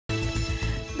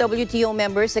WTO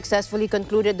members successfully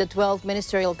concluded the 12th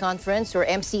Ministerial Conference, or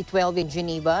MC12, in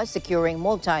Geneva, securing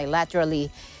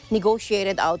multilaterally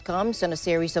negotiated outcomes on a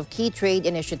series of key trade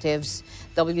initiatives.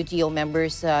 WTO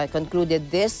members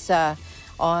concluded this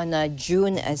on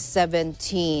June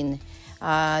 17.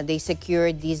 They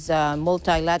secured these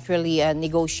multilaterally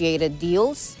negotiated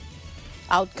deals,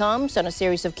 outcomes on a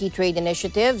series of key trade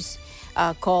initiatives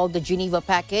called the Geneva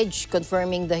Package,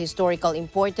 confirming the historical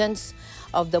importance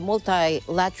of the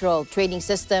multilateral trading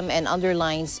system and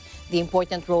underlines the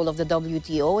important role of the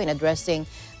WTO in addressing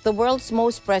the world's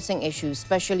most pressing issues,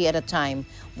 especially at a time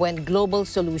when global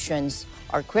solutions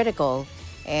are critical.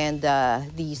 And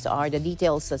these are the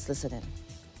details. Let's listen in.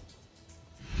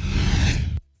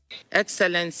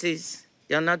 Excellencies,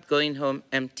 you're not going home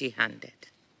empty-handed.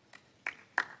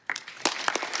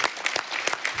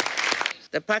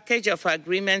 The package of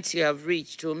agreements you have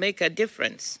reached will make a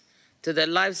difference to the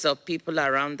lives of people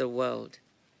around the world.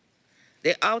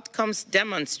 The outcomes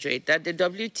demonstrate that the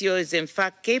WTO is in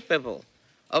fact capable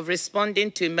of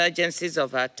responding to emergencies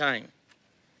of our time.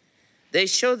 They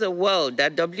show the world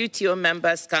that WTO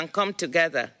members can come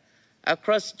together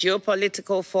across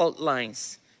geopolitical fault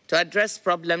lines to address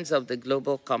problems of the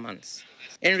global commons.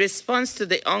 In response to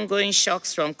the ongoing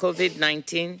shocks from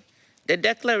COVID-19, the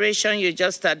declaration you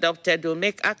just adopted will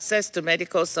make access to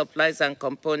medical supplies and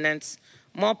components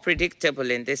more predictable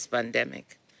in this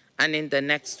pandemic and in the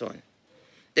next one.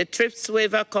 The TRIPS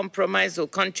waiver compromise will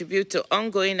contribute to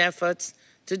ongoing efforts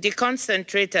to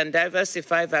deconcentrate and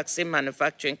diversify vaccine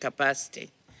manufacturing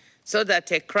capacity so that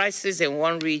a crisis in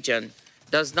one region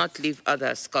does not leave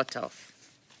others cut off.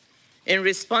 In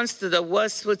response to the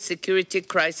worst food security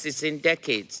crisis in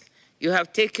decades, you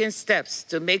have taken steps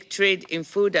to make trade in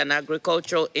food and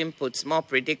agricultural inputs more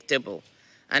predictable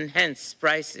and hence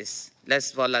prices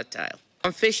less volatile.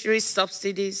 On fisheries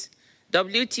subsidies,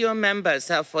 WTO members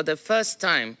have for the first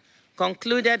time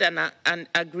concluded an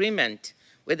agreement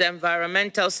with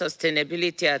environmental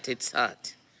sustainability at its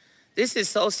heart. This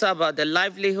is also about the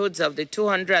livelihoods of the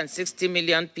 260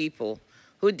 million people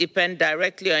who depend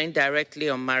directly or indirectly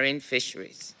on marine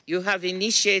fisheries. You have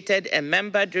initiated a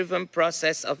member-driven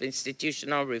process of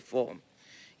institutional reform.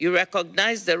 You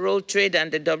recognize the role trade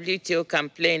and the WTO can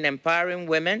play in empowering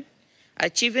women,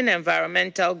 achieving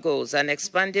environmental goals, and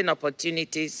expanding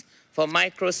opportunities for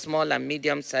micro, small, and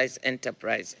medium-sized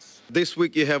enterprises. This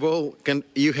week, you have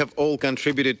all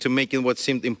contributed to making what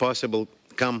seemed impossible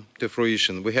come to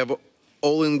fruition. We have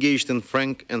all engaged in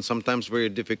frank and sometimes very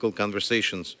difficult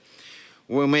conversations.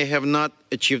 We may have not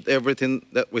achieved everything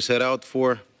that we set out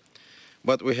for,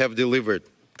 but we have delivered.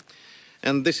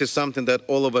 And this is something that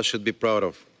all of us should be proud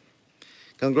of.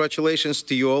 Congratulations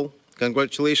to you all.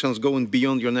 Congratulations going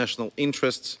beyond your national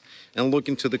interests and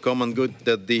looking to the common good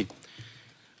that the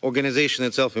organization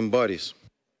itself embodies.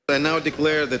 I now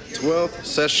declare the 12th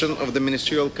session of the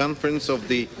Ministerial Conference of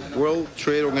the World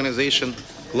Trade Organization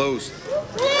closed.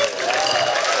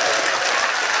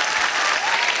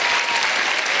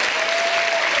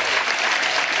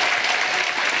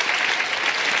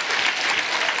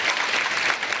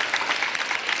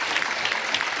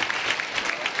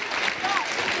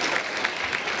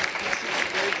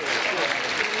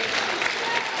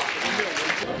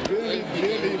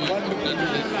 Really wonderful.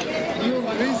 You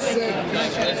reset. I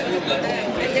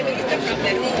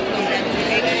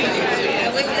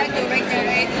would like to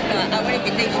reiterate our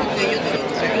invitation to you to